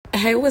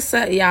Hey, what's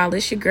up, y'all?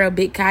 It's your girl,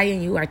 Big Kaya,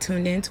 and you are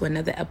tuned in to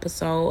another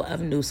episode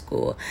of New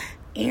School.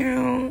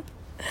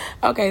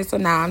 Okay, so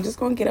now I'm just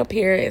going to get up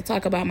here and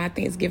talk about my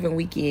Thanksgiving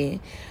weekend.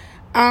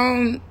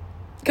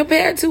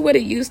 Compared to what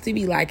it used to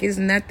be like, it's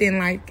nothing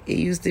like it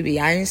used to be.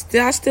 I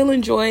still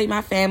enjoy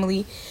my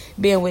family,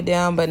 being with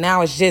them, but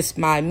now it's just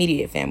my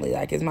immediate family.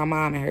 Like, it's my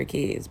mom and her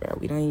kids, bro.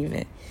 We don't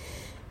even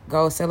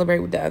go celebrate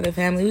with the other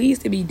family. We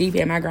used to be deep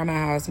at my grandma's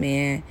house,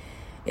 man.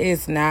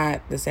 It's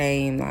not the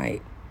same,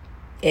 like,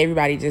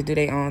 everybody just do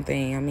their own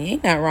thing. I mean,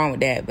 ain't nothing wrong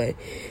with that, but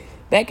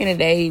back in the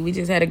day, we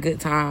just had a good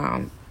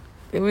time.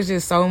 It was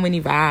just so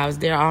many vibes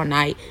there all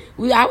night.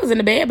 I was in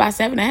the bed by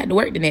 7. I had to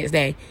work the next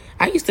day.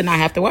 I used to not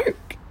have to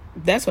work.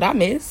 That's what I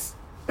miss.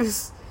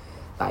 It's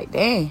like,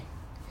 dang.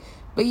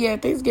 But yeah,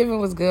 Thanksgiving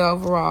was good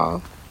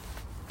overall.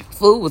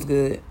 Food was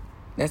good.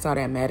 That's all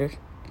that mattered.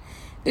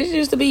 This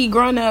used to be,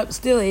 growing up,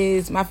 still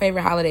is my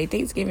favorite holiday.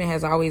 Thanksgiving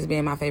has always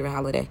been my favorite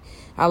holiday.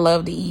 I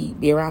love to eat,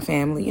 be around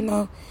family, you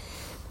know.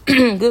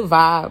 Good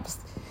vibes.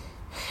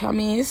 I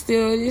mean, it's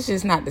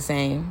just not the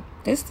same.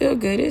 It's still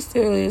good. It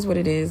still is what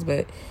it is,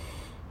 but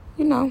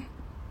you know.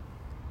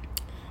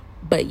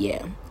 But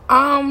yeah.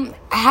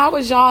 How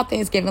was y'all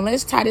Thanksgiving?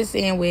 Let's tie this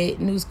in with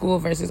new school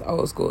versus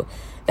old school.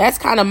 That's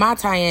kind of my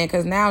tie-in,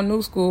 because now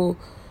new school,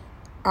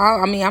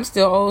 I mean, I'm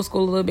still old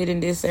school a little bit in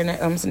this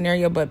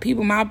scenario, but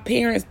my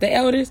parents, the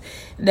elders,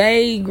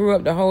 they grew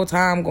up the whole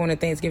time going to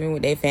Thanksgiving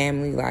with their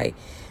family. Like,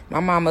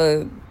 my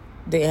mama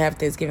didn't have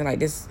Thanksgiving like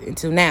this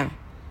until now.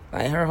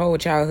 Like, her whole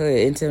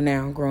childhood until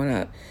now, growing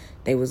up,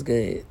 they was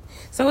good.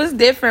 So it's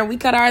different. We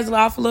cut ours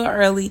off a little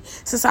early.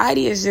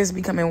 Society is just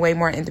becoming way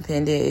more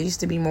independent. It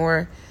used to be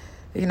more,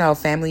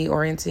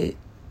 family-oriented.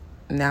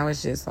 Now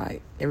it's just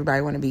like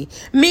everybody want to be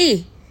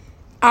me.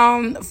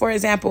 For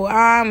example,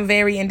 I'm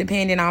very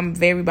independent. I'm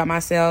very by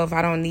myself.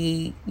 I don't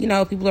need,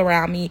 people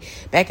around me.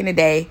 Back in the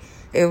day,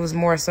 it was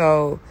more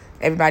so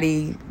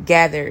everybody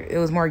gathered. It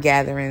was more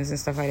gatherings and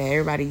stuff like that.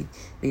 Everybody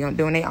be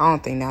doing their own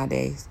thing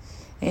nowadays.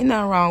 Ain't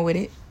nothing wrong with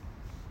it.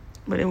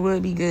 But it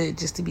would be good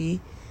just to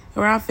be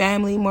around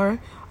family more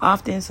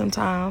often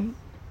sometime.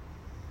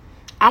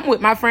 I'm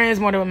with my friends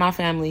more than with my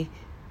family.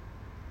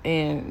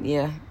 And,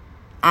 yeah,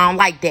 I don't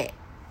like that.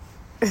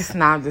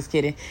 No, I'm just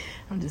kidding.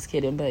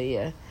 But,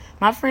 yeah.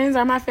 My friends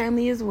are my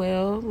family as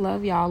well.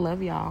 Love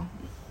y'all.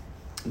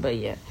 But,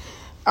 yeah.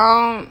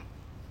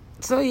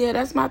 So, yeah,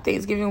 that's my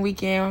Thanksgiving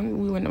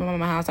weekend. We went to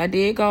my house. I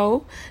did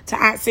go to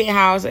Aunt Cent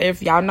house.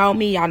 If y'all know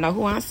me, y'all know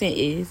who Aunt Cent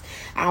is.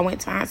 I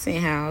went to Aunt Cent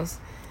house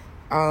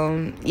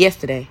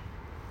yesterday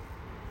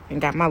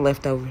and got my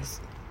leftovers.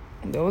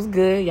 That was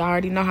good. Y'all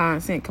already know how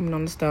Aunt Cent coming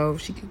on the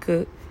stove. She can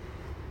cook.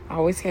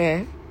 Always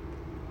have.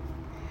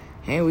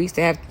 And we used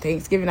to have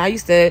Thanksgiving. I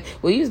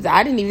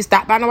didn't even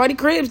stop by nobody's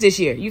cribs this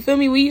year. You feel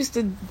me? We used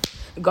to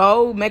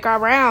go make our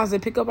rounds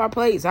and pick up our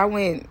plates. I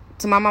went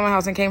to my mama's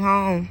house and came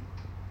home.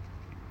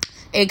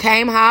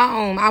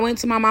 I went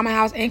to my mama's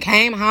house and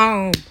came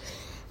home.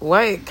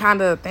 What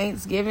kind of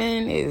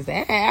Thanksgiving is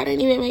that? I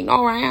didn't even make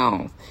no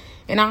rounds.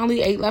 And I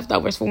only ate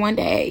leftovers for one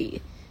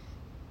day.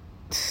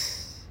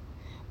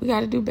 We got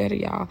to do better,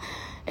 y'all.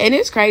 And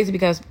it's crazy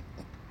because,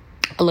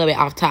 a little bit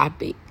off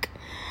topic,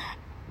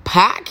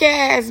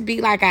 podcasts be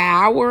like an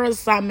hour or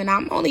something, and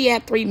I'm only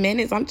at 3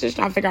 minutes. I'm just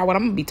trying to figure out what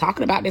I'm going to be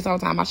talking about this whole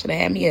time. I should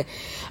have had me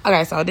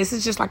Okay, so this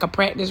is just like a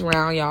practice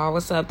round, y'all.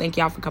 What's up? Thank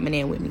y'all for coming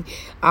in with me.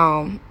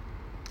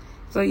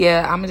 So,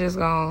 yeah, I'm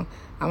going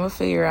to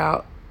figure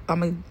out. I'm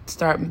going to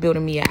start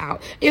building me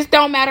out. It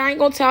don't matter. I ain't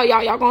going to tell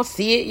y'all. Y'all going to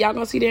see it. Y'all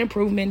going to see the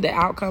improvement, the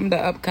outcome, the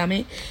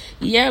upcoming.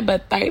 Yeah,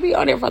 but 30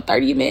 on there for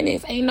 30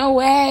 minutes. Ain't no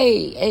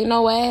way.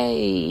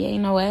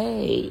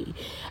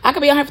 I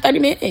could be on here for 30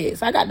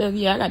 minutes. I got to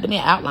be an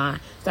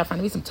outline. Start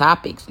finding me some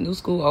topics. New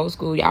school, old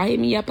school. Y'all hit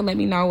me up and let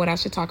me know what I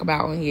should talk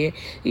about on here.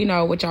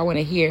 What y'all want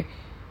to hear.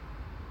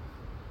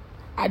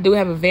 I do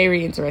have a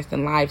very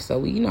interesting life,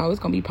 so it's going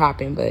to be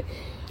popping. But,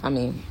 I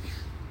mean,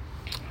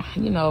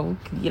 get on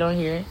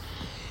here.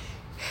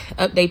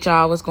 Update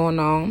y'all what's going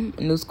on.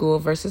 New school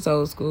versus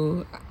old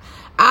school.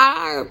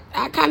 I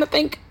kind of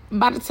think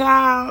by the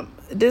time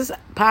this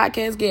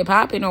podcast get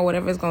popping or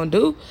whatever it's gonna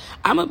do,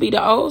 I'm gonna be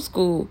the old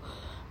school.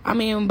 I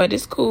mean, but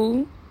it's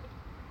cool.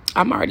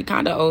 I'm already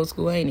kind of old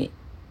school, ain't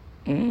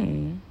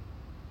it?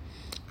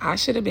 I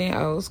should have been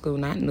old school,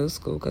 not new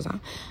school, because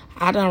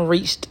I done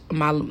reached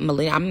my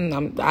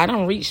millennium. I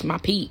done reached my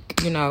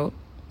peak.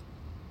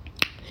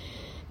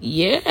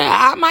 Yeah,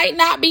 I might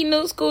not be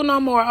new school no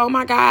more. Oh,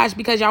 my gosh.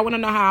 Because y'all want to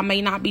know how I may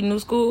not be new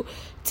school?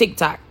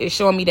 TikTok is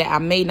showing me that I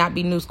may not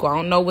be new school. I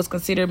don't know what's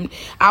considered.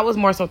 I was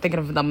more so thinking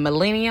of the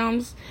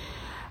millenniums.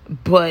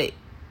 But,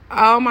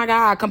 oh, my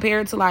God.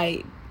 Compared to,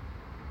 like,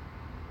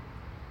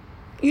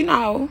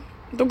 the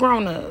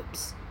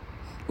grown-ups.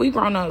 We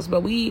grown-ups. But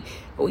we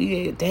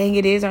dang,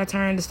 it is our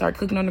turn to start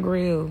cooking on the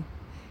grill.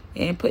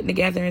 And putting the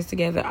gatherings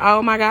together.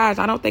 Oh, my gosh.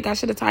 I don't think I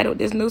should have titled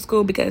this new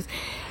school because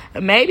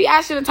maybe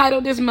I should have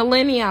titled this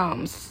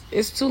Millenniums.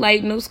 It's too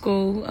late, new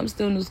school. I'm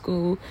still new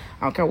school.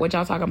 I don't care what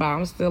y'all talking about.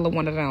 I'm still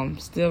one of them.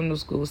 Still new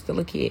school. Still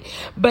a kid.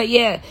 But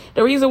yeah,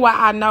 the reason why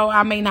I know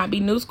I may not be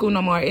new school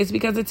no more is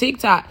because of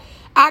TikTok.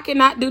 I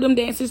cannot do them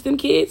dances them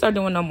kids are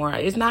doing no more.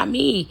 It's not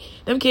me.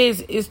 Them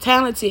kids is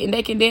talented and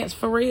they can dance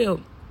for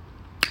real.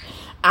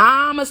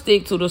 I'ma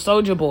stick to the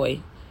Soulja Boy.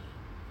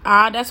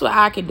 That's what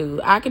I can do.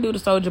 I can do the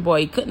Soulja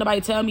Boy. Couldn't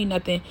nobody tell me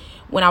nothing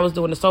when I was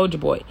doing the Soulja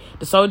Boy.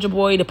 The Soulja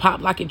Boy, the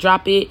pop, lock it,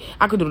 drop it.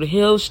 I could do the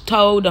heel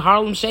toe, the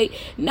Harlem shake.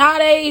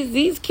 Nowadays,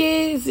 these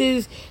kids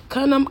is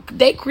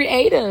they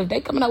creative.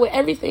 They coming up with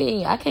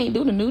everything. I can't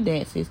do the new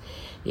dances.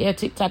 Yeah,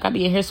 TikTok, I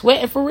be in here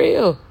sweating for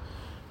real.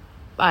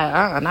 Like,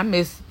 and I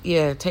miss,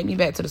 take me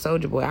back to the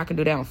Soulja Boy. I can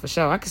do that one for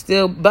sure. I can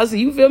still, Bussy,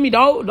 you feel me?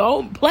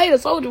 Don't play the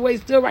Soulja Boy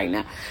still right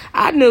now.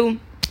 I knew,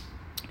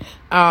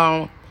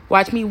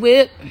 Watch Me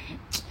Whip,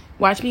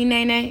 Watch Me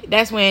Nay Nay.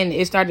 That's when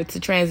it started to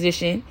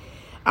transition,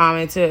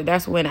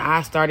 that's when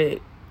I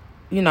started,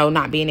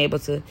 not being able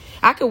to,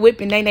 I could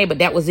whip and nay nay, but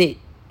that was it.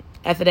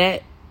 After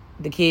that,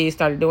 the kids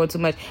started doing too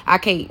much. I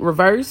can't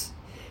reverse.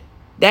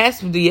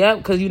 That's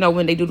because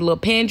when they do the little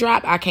pin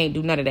drop, I can't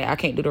do none of that. I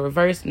can't do the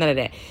reverse, none of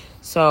that.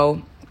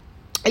 So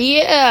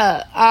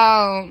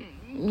I'm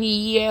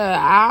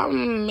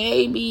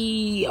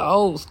maybe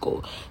old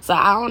school. So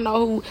I don't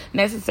know who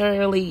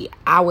necessarily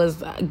I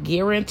was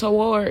gearing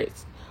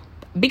towards.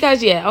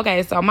 Because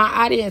so my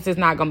audience is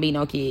not gonna be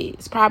no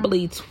kids.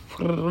 Probably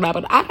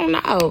I don't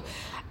know.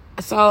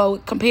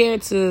 So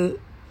compared to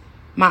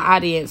my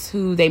audience,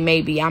 who they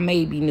may be, I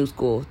may be new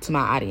school to my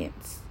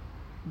audience.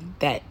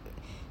 That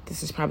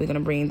this is probably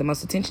gonna bring the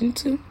most attention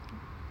to.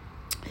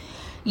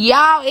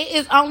 Y'all, it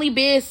has only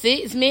been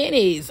 6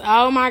 minutes.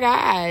 Oh my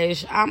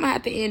gosh. I'm gonna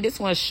have to end this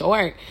one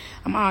short.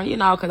 I'm on,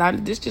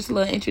 because this just a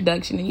little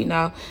introduction.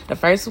 And, the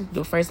first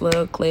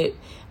little clip,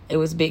 it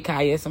was Big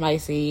Kaya. Somebody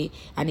said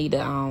I need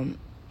to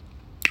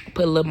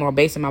put a little more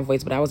bass in my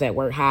voice, but I was at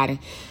work hiding.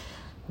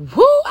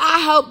 Woo!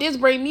 I hope this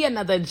bring me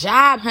another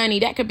job, honey.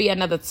 That could be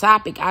another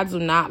topic. I do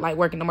not like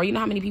working no more. You know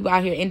how many people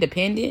out here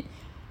independent?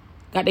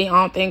 Got their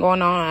own thing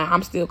going on.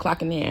 I'm still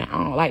clocking in. I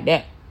don't like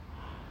that.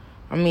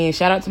 I mean,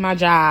 shout out to my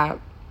job.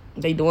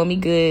 They doing me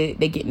good.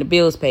 They getting the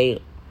bills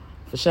paid.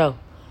 For sure.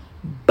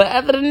 But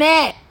other than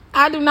that,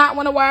 I do not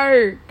want to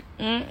work.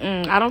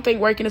 I don't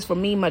think working is for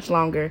me much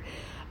longer.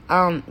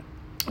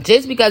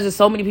 Just because there's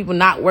so many people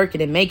not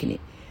working and making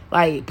it.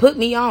 Like, put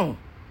me on.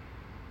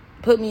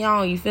 Put me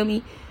on. You feel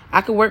me?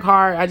 I can work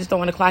hard. I just don't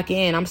want to clock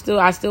in. I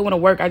still want to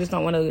work. I just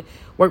don't want to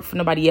work for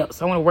nobody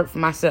else. I want to work for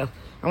myself.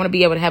 I want to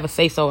be able to have a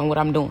say-so in what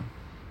I'm doing.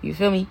 You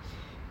feel me?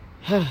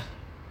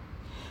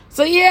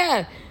 So,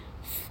 yeah.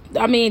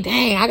 I mean,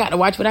 dang, I got to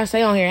watch what I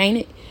say on here, ain't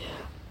it?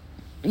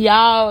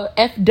 Y'all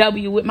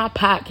FW with my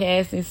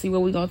podcast and see where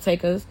we going to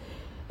take us.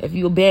 If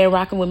you've been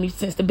rocking with me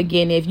since the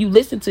beginning, if you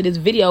listen to this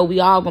video, we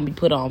all going to be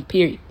put on,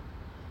 period.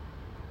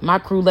 My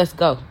crew, let's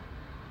go.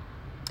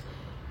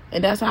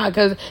 And that's how,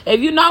 because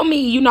if you know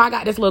me, I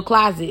got this little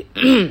closet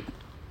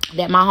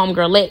that my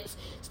homegirl Lex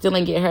still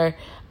ain't get her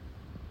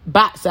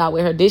box out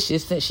with her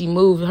dishes since she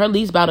moved. Her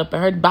lease about up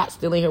and her box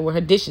still in here with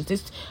her dishes.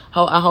 This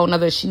a whole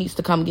nother, she needs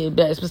to come get,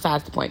 but it's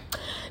besides the point.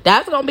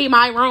 That's going to be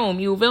my room.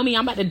 You feel me?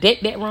 I'm about to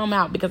deck that room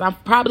out because I'm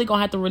probably going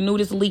to have to renew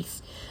this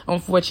lease,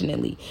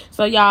 unfortunately.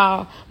 So,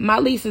 y'all, my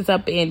lease is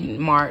up in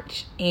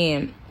March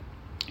and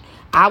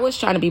I was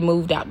trying to be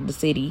moved out of the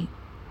city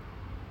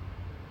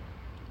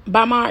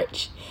by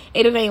March.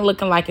 It ain't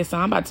looking like it, so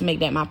I'm about to make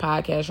that my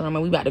podcast room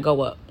and we about to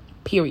go up.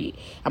 Period.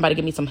 I'm about to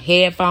get me some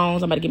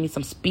headphones. I'm about to get me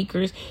some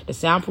speakers, the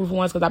soundproof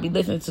ones, because I be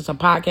listening to some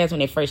podcasts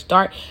when they first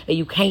start and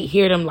you can't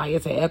hear them, like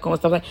it's an echo and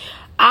stuff like that.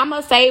 I'm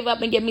going to save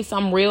up and get me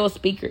some real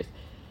speakers.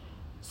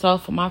 So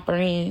for my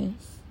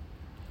friends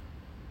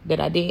that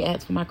I did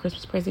ask for my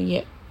Christmas present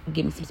yet,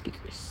 give me some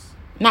speakers.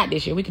 Not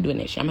this year. We can do it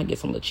next year. I'm going to get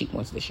some little cheap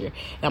ones this year.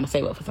 And I'm going to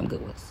save up for some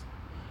good ones.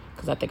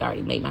 Because I think I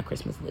already made my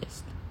Christmas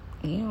list.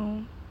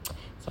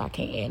 So I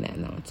can't add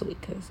nothing on to it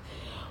because,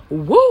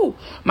 woo!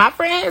 My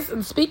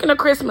friends, speaking of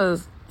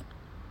Christmas,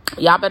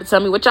 y'all better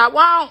tell me what y'all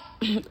want.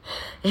 It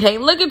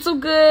ain't looking too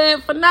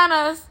good for none of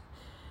us.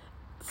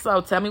 So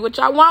tell me what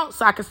y'all want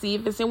so I can see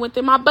if it's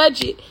within my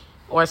budget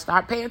or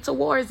start paying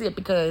towards it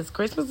because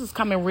Christmas is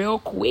coming real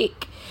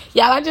quick.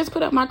 Y'all, I just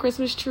put up my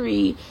Christmas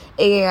tree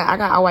and I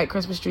got a white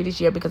Christmas tree this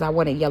year because I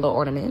wanted yellow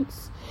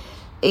ornaments.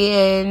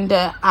 And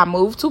I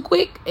moved too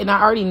quick and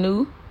I already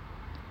knew,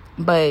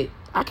 but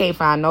I can't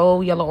find no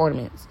yellow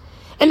ornaments.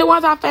 And the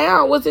ones I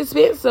found was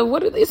expensive.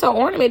 It's an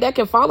ornament that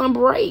can fall and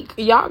break.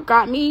 Y'all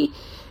got me.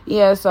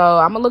 Yeah, so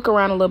I'm going to look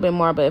around a little bit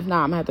more. But if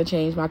not, I'm going to have to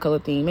change my color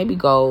theme. Maybe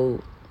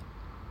gold.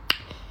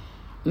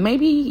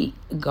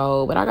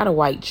 But I got a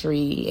white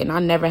tree. And I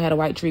never had a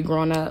white tree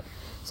growing up.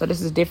 So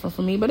this is different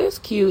for me. But it's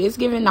cute. It's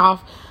giving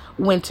off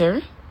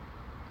winter.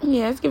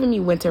 Yeah, it's giving me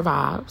winter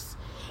vibes.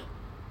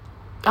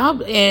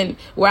 And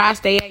where I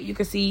stay at, you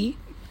can see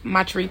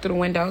my tree through the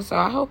window. So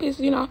I hope it's,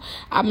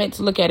 I meant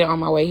to look at it on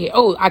my way here.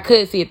 Oh, I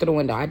could see it through the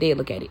window. I did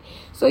look at it.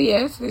 So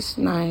yes, it's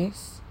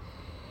nice.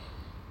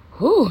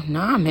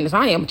 9 minutes.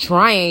 I am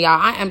trying,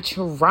 y'all. I am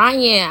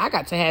trying. I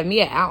got to have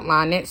me an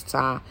outline next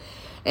time.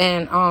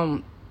 And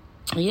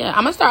yeah,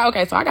 I'm gonna start.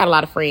 Okay, so I got a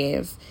lot of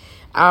friends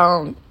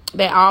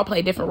that all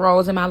play different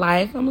roles in my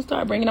life. I'm gonna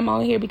start bringing them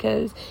on here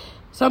because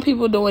some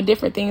people doing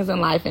different things in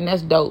life, and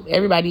that's dope.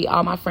 Everybody,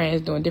 all my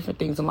friends doing different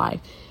things in life.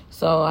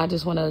 So I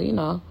just want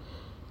to,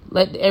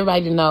 let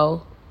everybody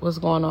know what's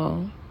going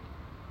on.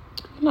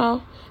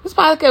 This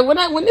podcast,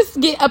 when this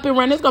get up and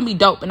running, it's gonna be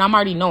dope, and I'm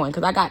already knowing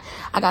because I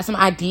got some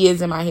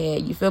ideas in my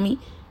head. You feel me?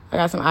 I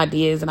got some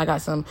ideas, and I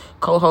got some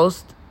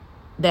co-hosts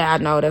that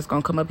I know that's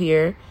gonna come up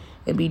here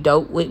and be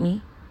dope with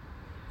me.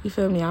 You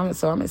feel me? I'm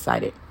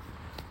excited.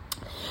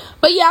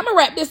 But yeah, I'm gonna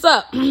wrap this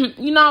up. I'm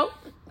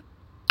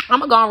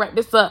gonna go and wrap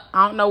this up.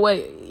 I don't know what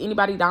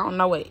anybody. I don't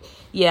know what.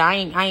 Yeah, I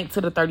ain't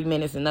to the 30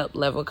 minutes and up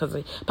level because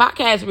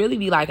podcasts really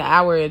be like an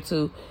hour or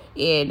two,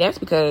 and that's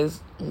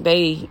because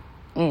they.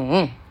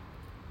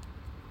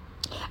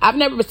 I've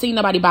never seen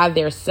nobody by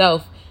their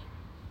self.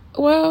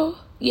 Well,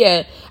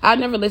 yeah, I've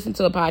never listened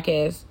to a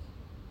podcast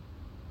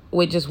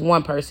with just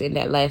one person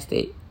that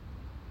lasted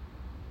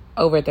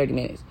over 30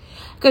 minutes.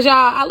 Because, y'all,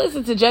 I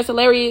listened to Jess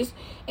Hilarious,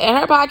 and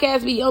her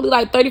podcast be only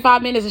like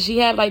 35 minutes, and she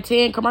have like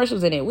 10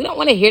 commercials in it. We don't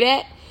want to hear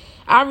that.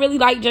 I really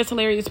like Jess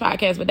Hilarious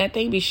podcast, but that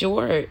thing be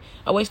short.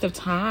 A waste of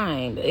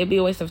time. It'd be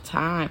a waste of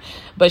time.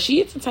 But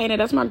she entertaining.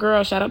 That's my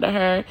girl. Shout out to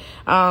her.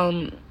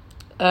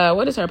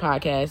 What is her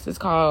podcast? It's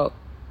called...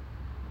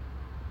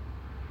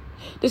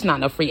 This is not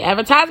no free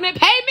advertisement.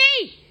 Pay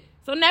me!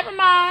 So never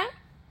mind.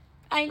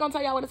 I ain't gonna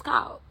tell y'all what it's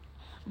called.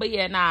 But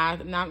yeah, nah,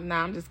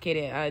 I'm just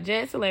kidding.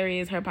 Jess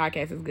Hilarious, her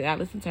podcast is good. I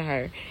listen to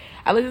her.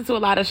 I listen to a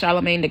lot of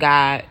Charlamagne the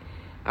God.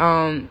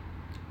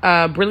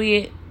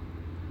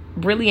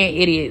 Brilliant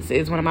Idiots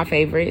is one of my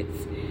favorites.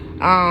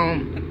 I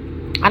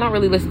don't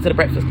really listen to the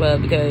Breakfast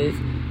Club because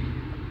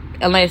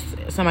unless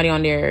somebody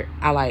on there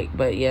I like,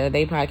 but yeah,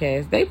 they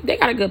podcast. They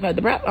got a good podcast.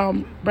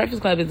 The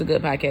Breakfast Club is a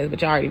good podcast,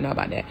 but y'all already know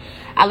about that.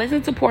 I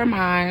listen to Poor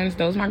Minds.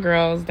 Those my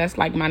girls. That's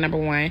like my number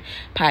one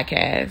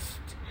podcast.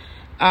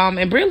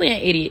 And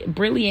Brilliant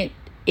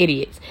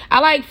Idiots. I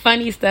like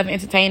funny stuff,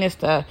 entertaining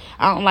stuff.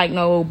 I don't like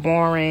no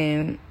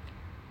boring.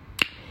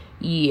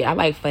 Yeah, I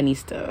like funny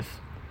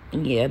stuff.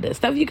 Yeah, the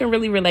stuff you can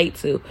really relate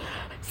to.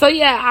 So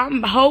yeah,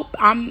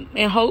 I'm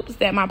in hopes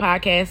that my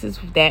podcast is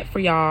that for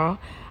y'all.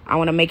 I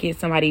want to make it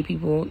something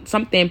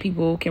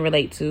people can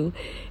relate to,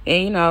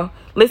 and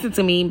listen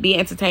to me, be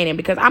entertaining,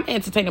 because I'm an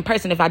entertaining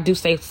person if I do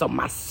say so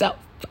myself.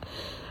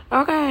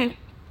 Okay,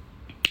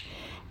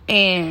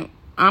 and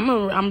I'm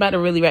about to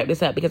really wrap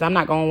this up because I'm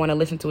not gonna want to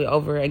listen to it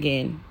over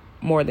again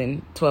more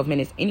than 12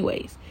 minutes,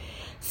 anyways.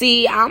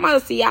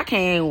 I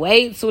can't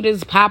wait till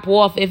this pop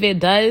off if it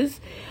does.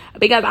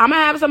 Because I'm going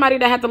to have somebody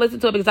that have to listen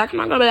to it because I'm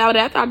not going to be able to,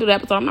 after I do the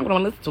episode, I'm not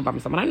going to listen to it by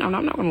myself. I'm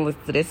not going to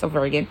listen to this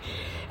over again.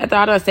 After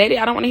I done said it,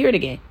 I don't want to hear it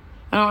again.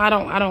 I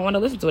don't want to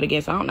listen to it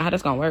again, so I don't know how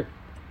that's going to work.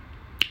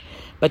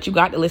 But you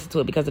got to listen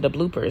to it because of the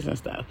bloopers and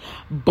stuff.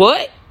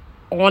 But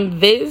on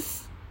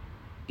this,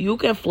 you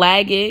can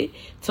flag it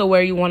to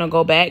where you want to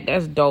go back.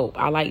 That's dope.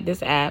 I like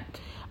this app.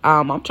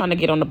 I'm trying to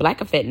get on the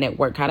Black Effect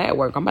Network. How that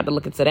work? I'm about to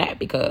look into that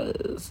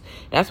because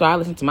that's where I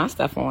listen to my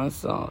stuff on.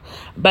 So,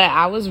 but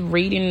I was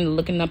reading,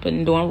 looking up,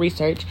 and doing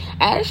research.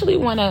 I actually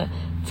want to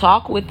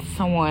talk with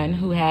someone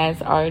who has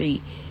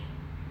already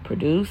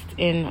produced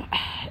and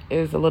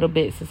is a little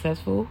bit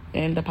successful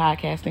in the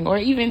podcasting, or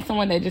even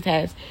someone that just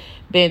has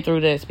been through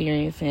the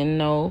experience and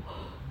know,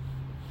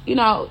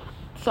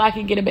 so I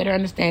can get a better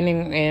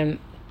understanding and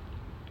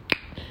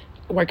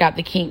work out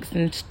the kinks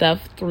and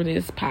stuff through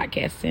this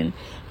podcasting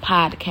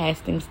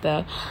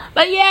stuff.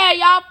 But yeah,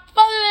 y'all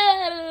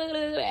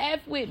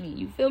F with me.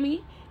 You feel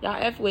me? Y'all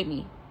F with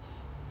me.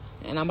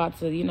 And I'm about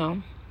to,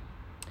 I'm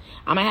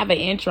gonna have an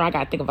intro. I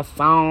gotta think of a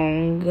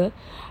song.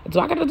 Do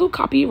I gotta do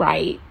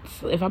copyrights?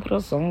 If I put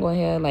a song on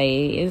here,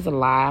 it's a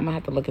lie. I'm gonna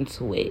have to look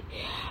into it.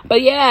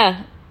 But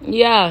yeah,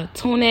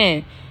 tune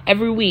in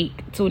every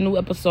week to a new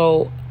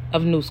episode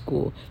of New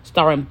School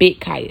starring Big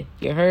Kaya.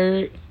 You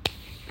heard?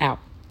 Out.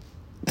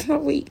 A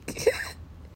week.